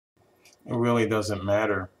It really doesn't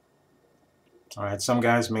matter. All right, some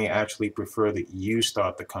guys may actually prefer that you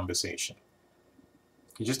start the conversation.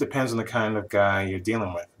 It just depends on the kind of guy you're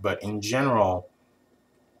dealing with. But in general,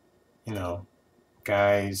 you know,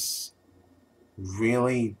 guys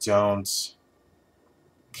really don't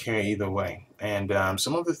care either way. And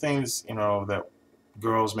some of the things, that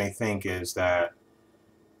girls may think is that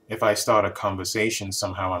if I start a conversation,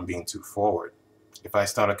 somehow I'm being too forward. If I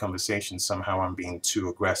start a conversation, somehow I'm being too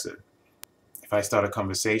aggressive. If I start a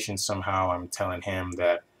conversation, somehow I'm telling him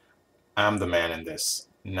that I'm the man in this,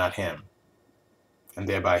 not him. And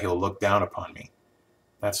thereby he'll look down upon me.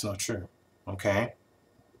 That's not true. Okay?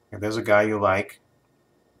 If there's a guy you like,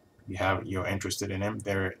 you're interested in him,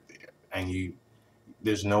 and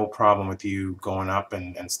there's no problem with you going up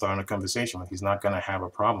and starting a conversation with. He's not gonna have a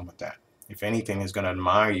problem with that. If anything, he's gonna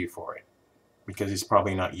admire you for it because he's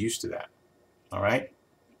probably not used to that. All right?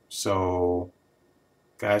 So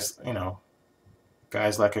guys,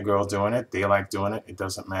 guys like a girl doing it, they like doing it, it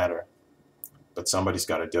doesn't matter. But somebody's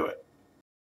got to do it.